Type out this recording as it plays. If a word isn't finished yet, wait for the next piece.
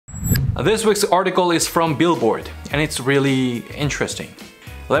This week's article is from Billboard, and it's really interesting.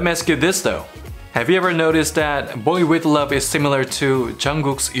 Let me ask you this though. Have you ever noticed that Boy With Love is similar to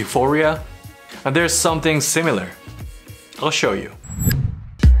Jungkook's Euphoria? There's something similar. I'll show you.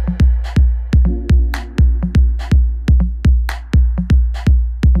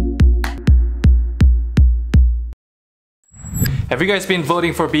 Have you guys been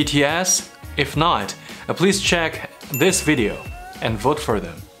voting for BTS? If not, please check this video and vote for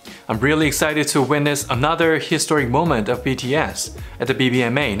them. I'm really excited to witness another historic moment of BTS at the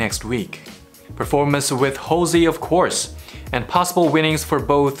BBMA next week. Performance with Halsey, of course, and possible winnings for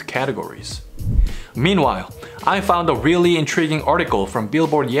both categories. Meanwhile, I found a really intriguing article from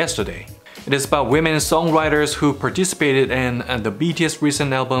Billboard yesterday. It is about women songwriters who participated in the BTS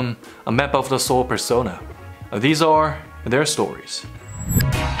recent album, A Map of the Soul Persona. These are their stories.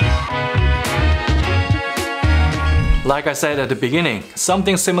 Like I said at the beginning,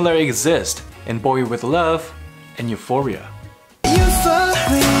 something similar exists in Boy With Love and Euphoria.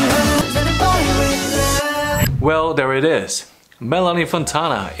 Well, there it is. Melanie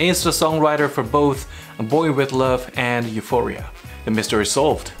Fontana is the songwriter for both Boy With Love and Euphoria. The mystery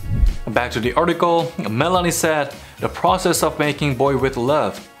solved. Back to the article, Melanie said the process of making Boy With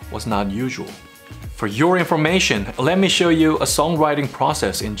Love was not usual. For your information, let me show you a songwriting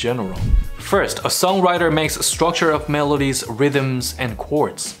process in general. First, a songwriter makes a structure of melodies, rhythms, and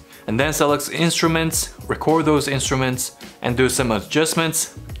chords, and then selects instruments, record those instruments, and do some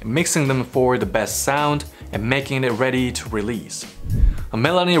adjustments, mixing them for the best sound and making it ready to release.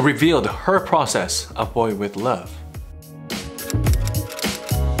 Melanie revealed her process of Boy With Love.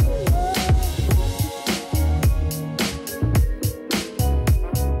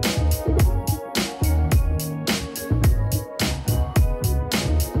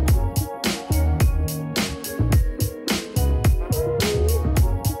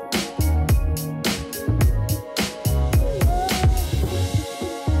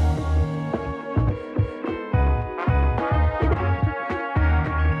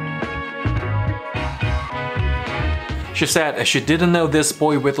 She said she didn't know this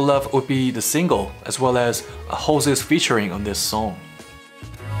Boy With Love would be the single, as well as Halsey's featuring on this song.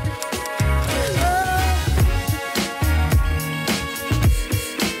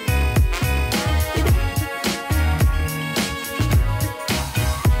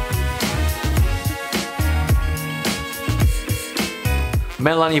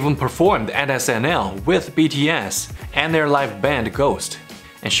 Melanie even performed at SNL with BTS and their live band Ghost,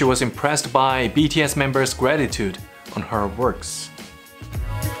 and she was impressed by BTS members' gratitude on her works.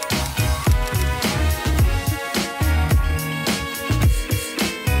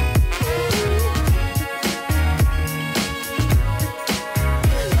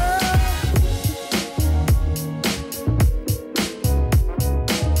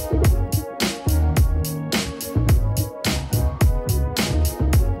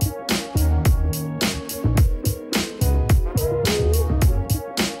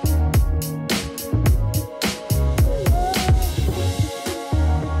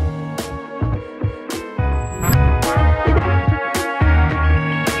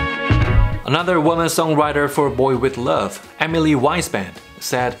 Another woman songwriter for Boy With Love, Emily Weisband,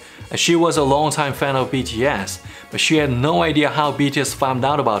 said she was a longtime fan of BTS, but she had no idea how BTS found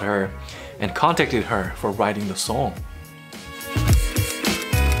out about her and contacted her for writing the song.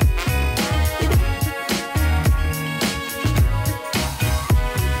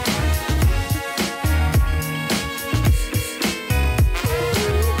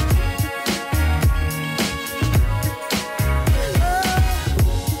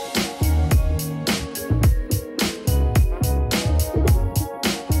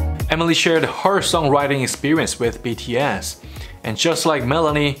 Emily shared her songwriting experience with BTS, and just like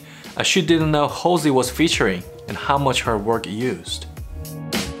Melanie, she didn't know Halsey was featuring and how much her work used.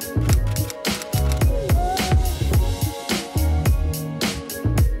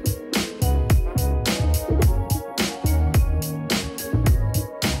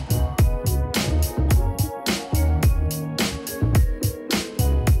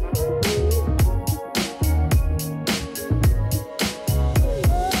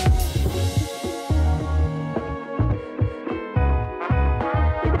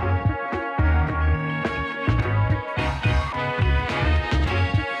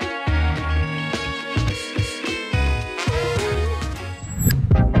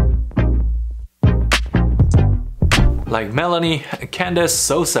 Like Melanie, Candace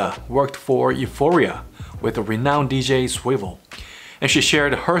Sosa worked for Euphoria with the renowned DJ Swivel, and she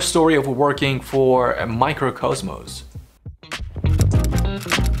shared her story of working for Microcosmos.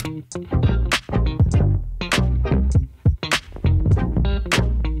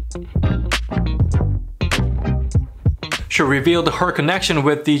 She revealed her connection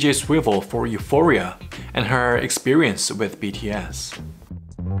with DJ Swivel for Euphoria and her experience with BTS.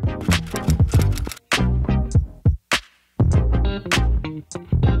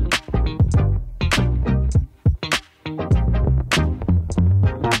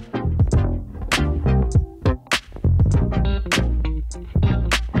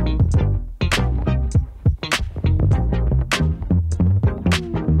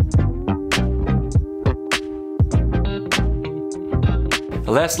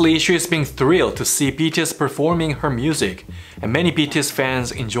 Lastly, she is being thrilled to see BTS performing her music and many BTS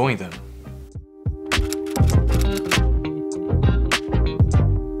fans enjoying them.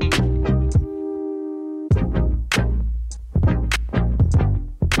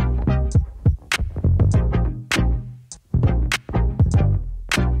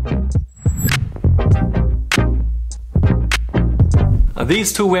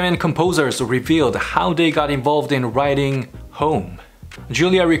 These two women composers revealed how they got involved in writing Home.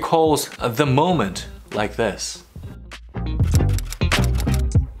 Julia recalls the moment like this.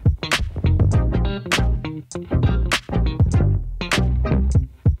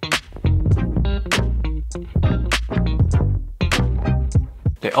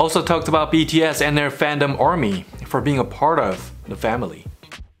 They also talked about BTS and their fandom army for being a part of the family.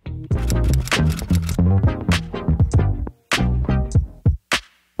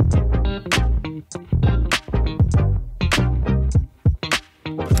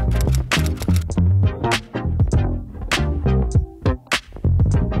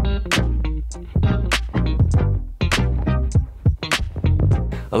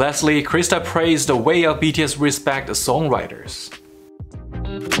 Lastly, Krista praised the way of BTS respect songwriters.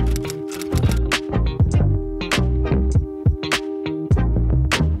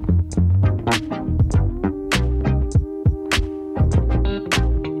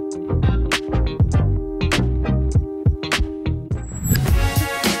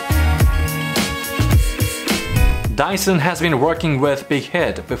 Dyson has been working with Big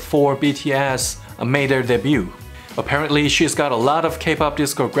Hit before BTS made their debut. Apparently, she's got a lot of K-pop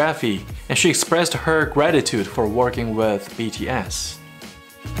discography, and she expressed her gratitude for working with BTS.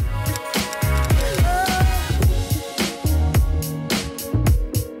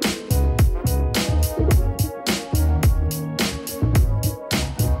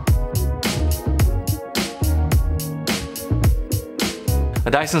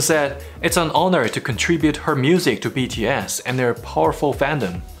 Dyson said, "It's an honor to contribute her music to BTS and their powerful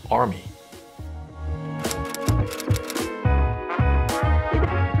fandom, ARMY."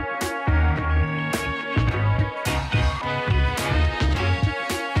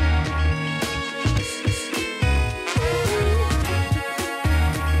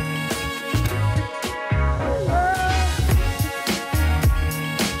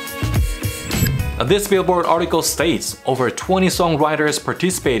 This Billboard article states over 20 songwriters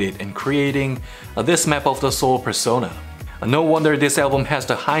participated in creating this map of the soul persona. No wonder this album has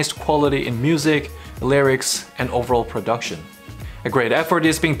the highest quality in music, lyrics, and overall production. A great effort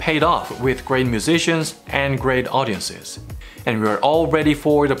is being paid off with great musicians and great audiences. And we are all ready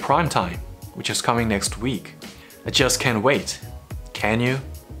for the prime time, which is coming next week. I just can't wait. Can you?